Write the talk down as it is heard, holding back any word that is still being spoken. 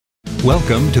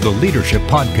Welcome to the Leadership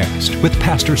Podcast with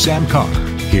Pastor Sam Carr.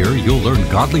 Here you'll learn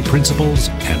godly principles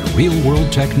and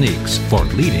real-world techniques for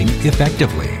leading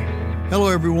effectively. Hello,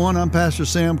 everyone. I'm Pastor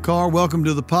Sam Carr. Welcome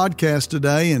to the podcast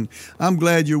today, and I'm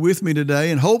glad you're with me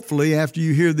today. And hopefully, after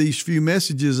you hear these few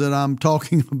messages that I'm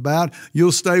talking about,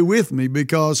 you'll stay with me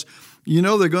because, you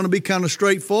know, they're going to be kind of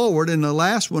straightforward. And the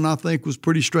last one, I think, was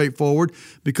pretty straightforward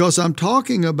because I'm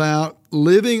talking about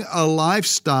living a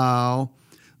lifestyle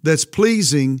that's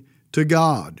pleasing to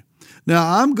God.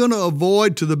 Now, I'm going to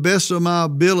avoid, to the best of my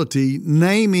ability,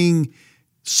 naming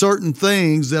certain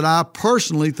things that I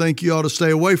personally think you ought to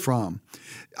stay away from.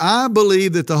 I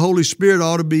believe that the Holy Spirit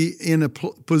ought to be in a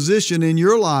position in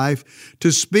your life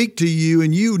to speak to you,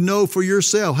 and you know for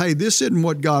yourself, hey, this isn't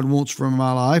what God wants from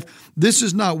my life. This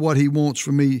is not what He wants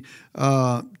for me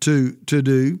to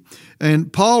do.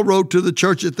 And Paul wrote to the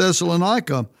church at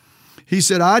Thessalonica. He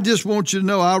said, I just want you to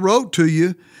know I wrote to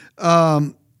you,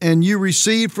 and you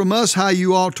received from us how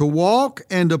you ought to walk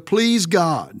and to please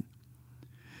God.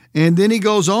 And then he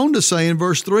goes on to say in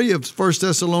verse 3 of 1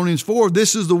 Thessalonians 4,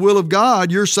 this is the will of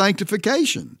God, your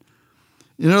sanctification.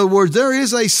 In other words, there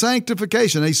is a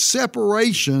sanctification, a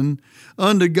separation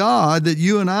unto God that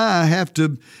you and I have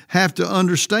to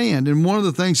understand. And one of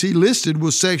the things he listed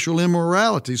was sexual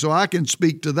immorality, so I can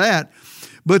speak to that.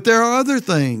 But there are other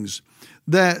things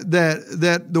that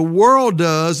the world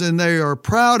does, and they are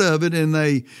proud of it, and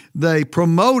they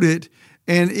promote it.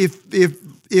 And if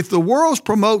the world's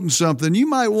promoting something, you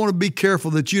might want to be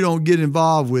careful that you don't get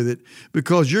involved with it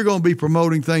because you're going to be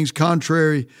promoting things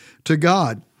contrary to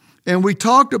God. And we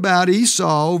talked about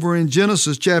Esau over in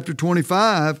Genesis chapter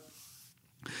 25,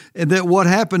 and that what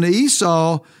happened to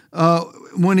Esau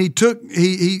when he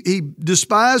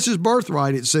despised his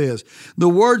birthright, it says. The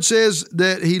word says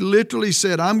that he literally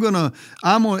said, I'm gonna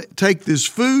take this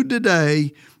food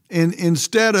today, and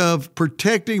instead of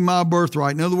protecting my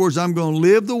birthright. In other words, I'm going to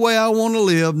live the way I want to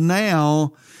live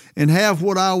now and have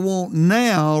what I want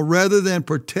now rather than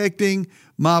protecting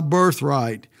my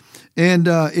birthright. And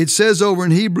it says over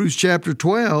in Hebrews chapter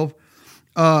 12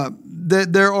 that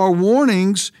there are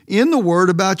warnings in the Word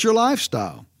about your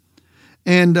lifestyle.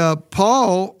 And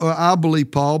Paul, I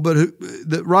believe Paul, but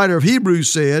the writer of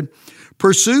Hebrews said,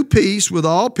 pursue peace with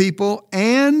all people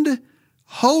and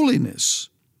holiness,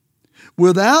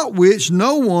 without which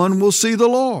no one will see the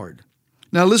Lord.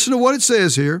 Now listen to what it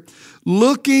says here.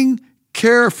 Looking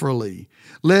carefully,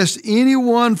 lest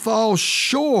anyone fall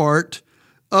short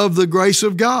of the grace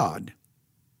of God,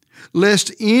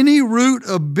 lest any root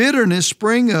of bitterness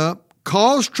spring up,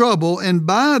 cause trouble, and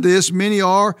by this many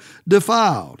are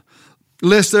defiled.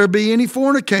 Lest there be any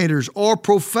fornicators or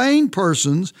profane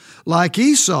persons like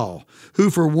Esau,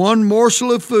 who for one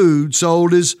morsel of food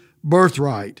sold his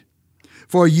birthright.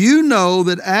 For you know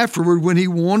that afterward, when he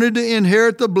wanted to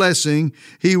inherit the blessing,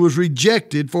 he was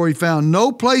rejected, for he found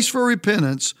no place for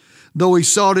repentance, though he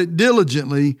sought it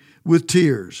diligently with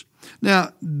tears.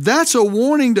 Now, that's a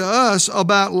warning to us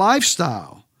about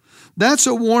lifestyle. That's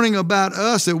a warning about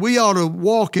us that we ought to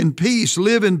walk in peace,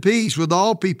 live in peace with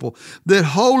all people, that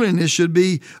holiness should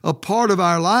be a part of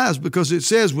our lives because it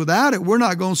says without it, we're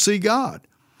not going to see God.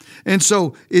 And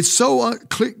so it's so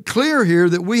clear here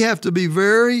that we have to be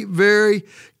very, very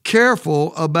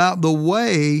careful about the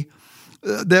way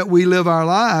that we live our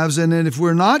lives. And then if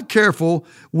we're not careful,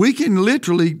 we can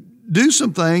literally do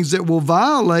some things that will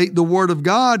violate the Word of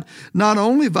God, not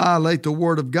only violate the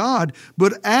Word of God,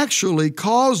 but actually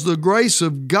cause the grace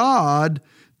of God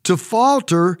to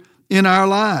falter in our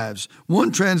lives.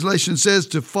 One translation says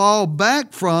to fall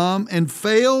back from and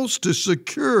fails to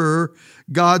secure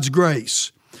God's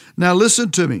grace. Now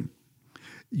listen to me.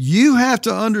 You have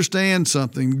to understand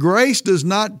something. Grace does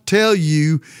not tell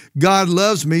you God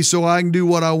loves me so I can do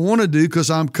what I want to do because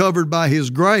I'm covered by His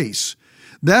grace.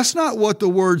 That's not what the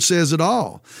Word says at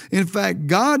all. In fact,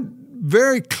 God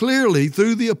very clearly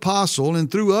through the apostle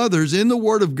and through others in the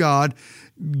Word of God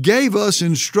gave us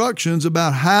instructions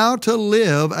about how to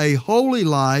live a holy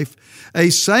life, a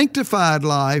sanctified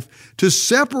life, to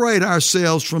separate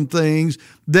ourselves from things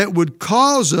that would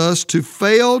cause us to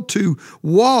fail to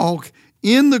walk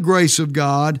in the grace of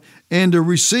God and to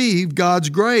receive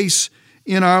God's grace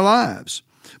in our lives.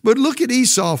 But look at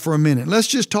Esau for a minute. Let's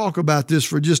just talk about this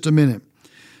for just a minute.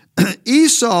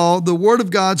 Esau, the Word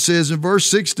of God says in verse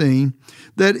 16,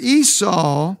 that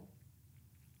Esau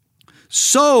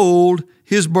sold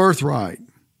his birthright.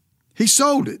 He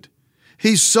sold it.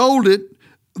 He sold it,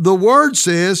 the Word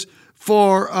says,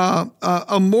 for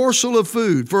a morsel of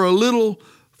food, for a little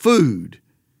food.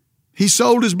 He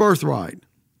sold his birthright.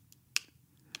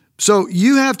 So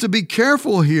you have to be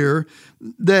careful here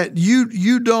that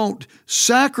you don't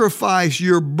sacrifice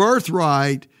your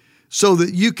birthright so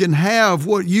that you can have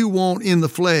what you want in the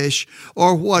flesh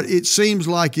or what it seems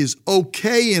like is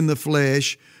okay in the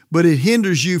flesh, but it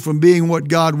hinders you from being what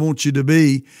God wants you to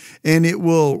be. And it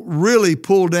will really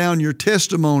pull down your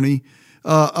testimony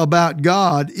about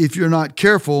God if you're not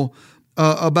careful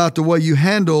about the way you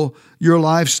handle your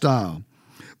lifestyle.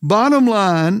 Bottom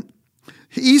line,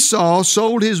 Esau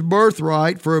sold his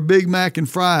birthright for a Big Mac and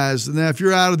fries. Now, if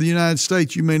you're out of the United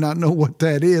States, you may not know what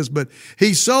that is, but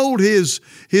he sold his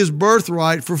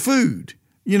birthright for food,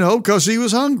 because he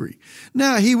was hungry.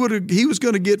 Now, he was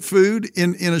going to get food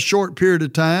in a short period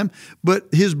of time, but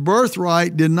his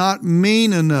birthright did not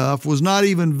mean enough, was not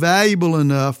even valuable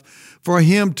enough for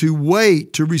him to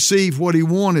wait to receive what he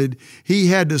wanted. He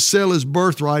had to sell his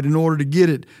birthright in order to get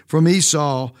it from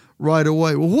Esau right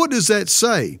away. Well, what does that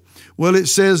say? Well, it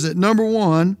says that, number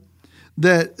one,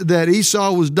 that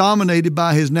Esau was dominated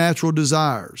by his natural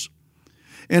desires.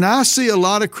 And I see a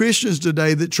lot of Christians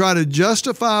today that try to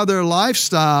justify their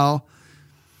lifestyle,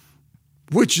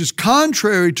 which is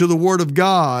contrary to the Word of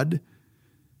God,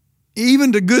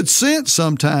 even to good sense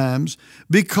sometimes,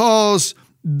 because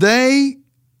they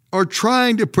are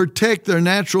trying to protect their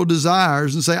natural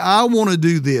desires and say, I want to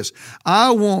do this.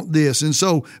 I want this. And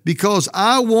so because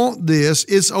I want this,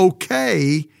 it's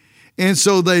okay. And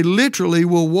so they literally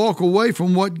will walk away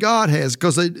from what God has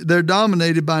because they're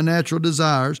dominated by natural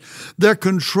desires. They're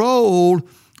controlled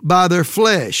by their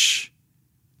flesh.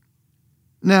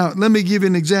 Now, let me give you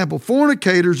an example.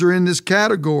 Fornicators are in this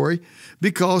category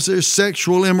because there's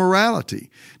sexual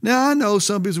immorality. Now, I know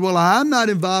some people say, well, I'm not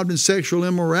involved in sexual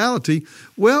immorality.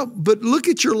 Well, but look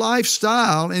at your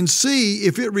lifestyle and see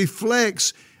if it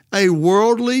reflects a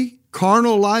worldly,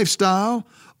 carnal lifestyle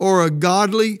or a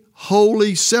godly,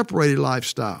 holy, separated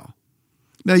lifestyle.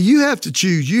 Now, you have to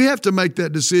choose. You have to make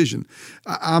that decision.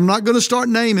 I'm not going to start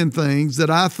naming things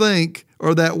that I think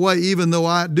are that way, even though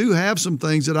I do have some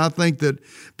things that I think that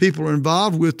people are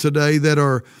involved with today that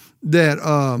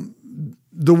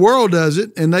the world does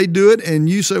it and they do it, and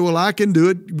you say, well, I can do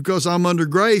it because I'm under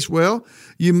grace. Well,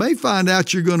 you may find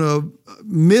out you're going to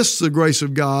miss the grace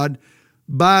of God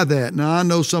by that. Now, I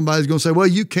know somebody's going to say, well,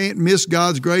 you can't miss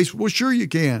God's grace. Well, sure you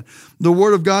can. The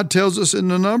Word of God tells us in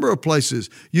a number of places.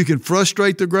 You can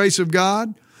frustrate the grace of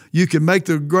God. You can make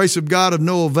the grace of God of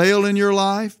no avail in your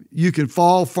life. You can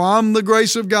fall from the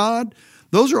grace of God.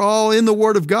 Those are all in the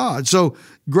Word of God. So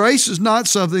grace is not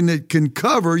something that can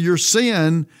cover your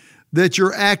sin that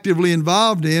you're actively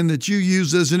involved in that you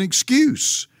use as an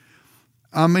excuse.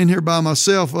 I'm in here by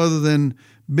myself other than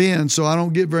Ben, so I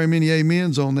don't get very many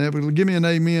amens on that, but give me an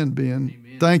amen, Ben.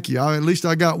 Amen. Thank you. At least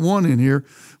I got one in here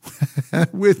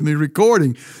with me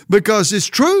recording because it's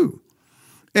true.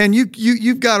 And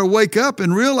you've got to wake up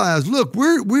and realize, look,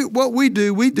 what we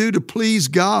do to please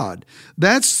God.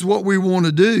 That's what we want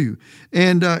to do.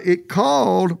 And it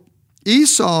called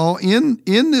Esau in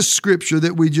this scripture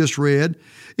that we just read,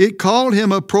 it called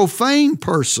him a profane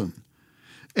person.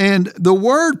 And the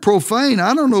word profane,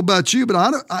 I don't know about you,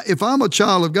 but if I'm a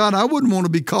child of God, I wouldn't want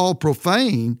to be called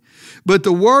profane. But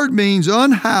the word means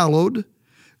unhallowed,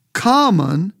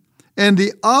 common, and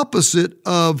the opposite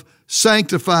of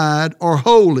sanctified or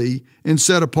holy and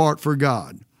set apart for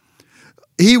God.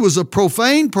 He was a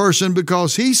profane person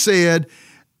because he said,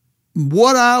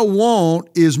 what I want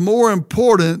is more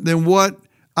important than what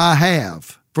I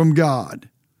have from God.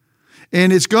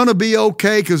 And it's going to be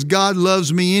okay because God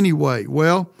loves me anyway.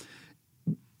 Well,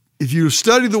 if you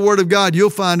study the Word of God, you'll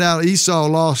find out Esau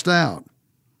lost out.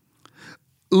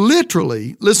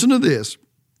 Literally, listen to this.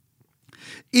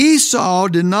 Esau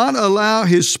did not allow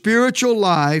his spiritual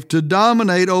life to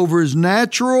dominate over his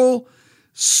natural,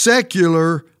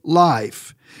 secular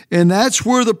life. And that's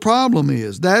where the problem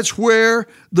is. That's where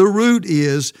the root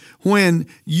is when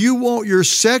you want your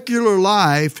secular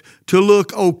life to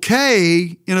look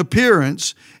okay in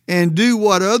appearance and do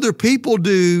what other people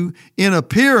do in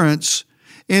appearance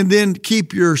and then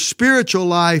keep your spiritual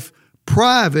life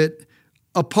private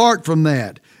apart from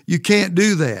that. You can't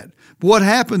do that. What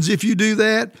happens if you do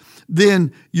that?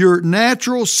 Then your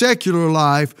natural secular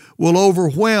life will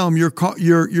overwhelm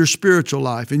your spiritual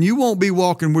life, and you won't be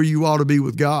walking where you ought to be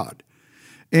with God.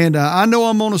 And I know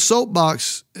I'm on a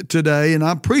soapbox today, and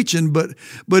I'm preaching, but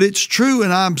it's true,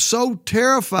 and I'm so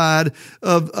terrified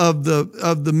of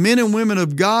the men and women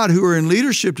of God who are in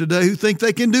leadership today who think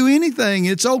they can do anything.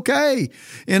 It's okay,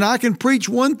 and I can preach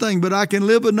one thing, but I can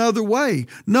live another way.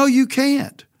 No, you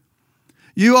can't.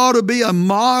 You ought to be a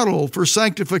model for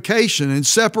sanctification and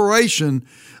separation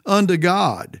unto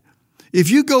God. If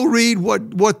you go read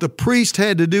what the priest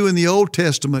had to do in the Old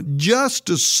Testament just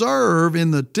to serve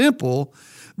in the temple,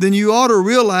 then you ought to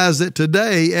realize that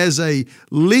today, as a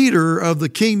leader of the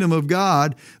kingdom of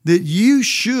God, that you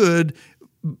should,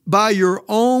 by your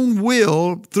own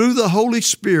will, through the Holy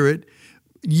Spirit,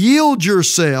 yield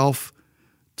yourself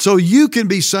so you can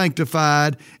be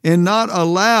sanctified and not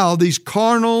allow these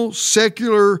carnal,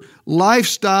 secular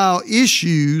lifestyle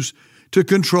issues to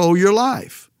control your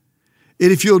life.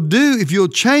 And if you'll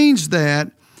change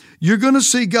that, you're going to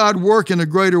see God work in a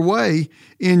greater way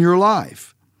in your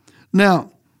life.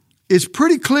 Now, it's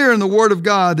pretty clear in the Word of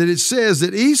God that it says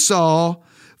that Esau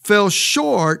fell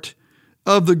short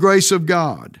of the grace of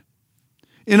God.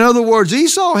 In other words,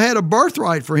 Esau had a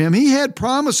birthright for him. He had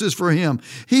promises for him.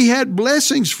 He had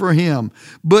blessings for him.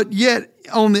 But yet,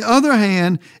 on the other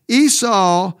hand,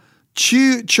 Esau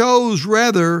chose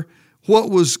rather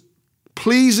what was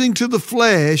pleasing to the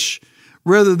flesh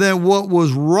rather than what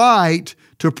was right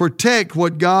to protect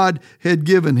what God had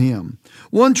given him.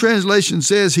 One translation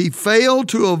says he failed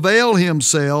to avail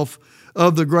himself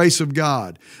of the grace of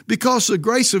God because the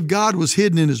grace of God was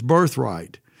hidden in his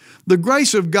birthright. The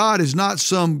grace of God is not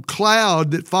some cloud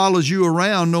that follows you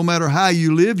around no matter how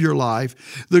you live your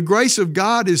life. The grace of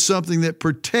God is something that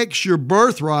protects your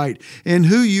birthright and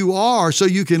who you are so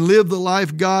you can live the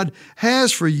life God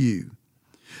has for you.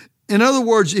 In other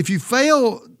words, if you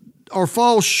fail or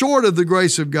fall short of the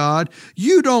grace of God,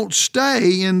 you don't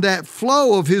stay in that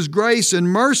flow of His grace and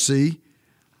mercy.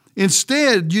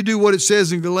 Instead, you do what it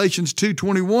says in Galatians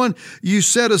 2:21, you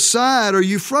set aside or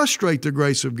you frustrate the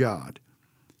grace of God.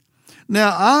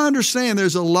 Now, I understand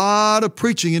there's a lot of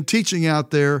preaching and teaching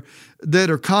out there that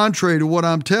are contrary to what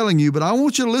I'm telling you, but I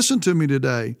want you to listen to me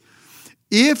today.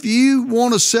 If you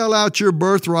want to sell out your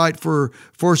birthright for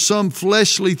some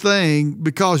fleshly thing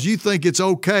because you think it's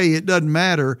okay, it doesn't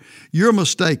matter, you're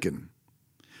mistaken.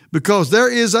 Because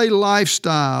there is a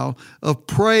lifestyle of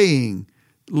praying,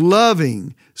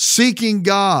 loving, seeking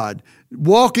God,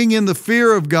 walking in the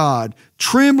fear of God,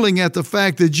 trembling at the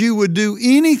fact that you would do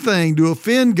anything to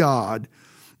offend God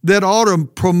that ought to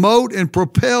promote and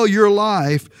propel your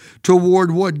life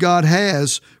toward what God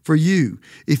has for you.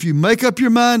 If you make up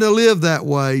your mind to live that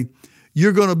way,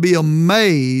 you're going to be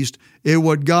amazed at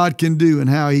what God can do and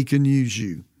how He can use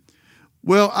you.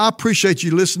 Well, I appreciate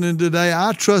you listening today.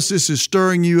 I trust this is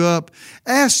stirring you up.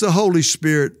 Ask the Holy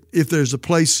Spirit if there's a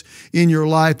place in your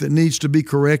life that needs to be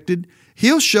corrected.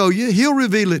 He'll show you. He'll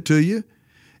reveal it to you.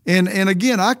 And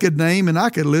again, I could name and I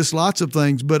could list lots of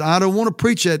things, but I don't want to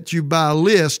preach at you by a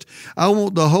list. I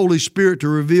want the Holy Spirit to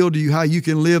reveal to you how you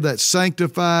can live that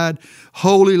sanctified,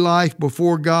 holy life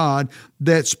before God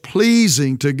that's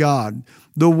pleasing to God.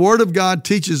 The Word of God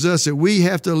teaches us that we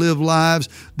have to live lives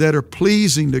that are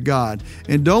pleasing to God.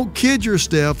 And don't kid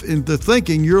yourself into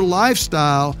thinking your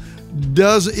lifestyle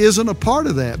isn't a part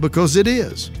of that, because it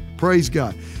is. Praise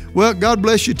God. Well, God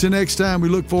bless you till next time. We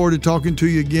look forward to talking to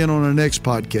you again on our next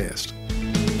podcast.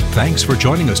 Thanks for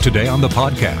joining us today on the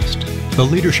podcast. The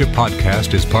Leadership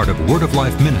Podcast is part of Word of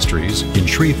Life Ministries in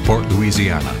Shreveport,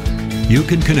 Louisiana. You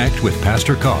can connect with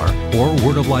Pastor Carr or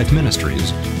Word of Life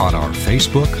Ministries on our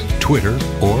Facebook, Twitter,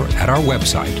 or at our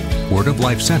website,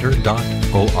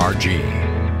 wordoflifecenter.org.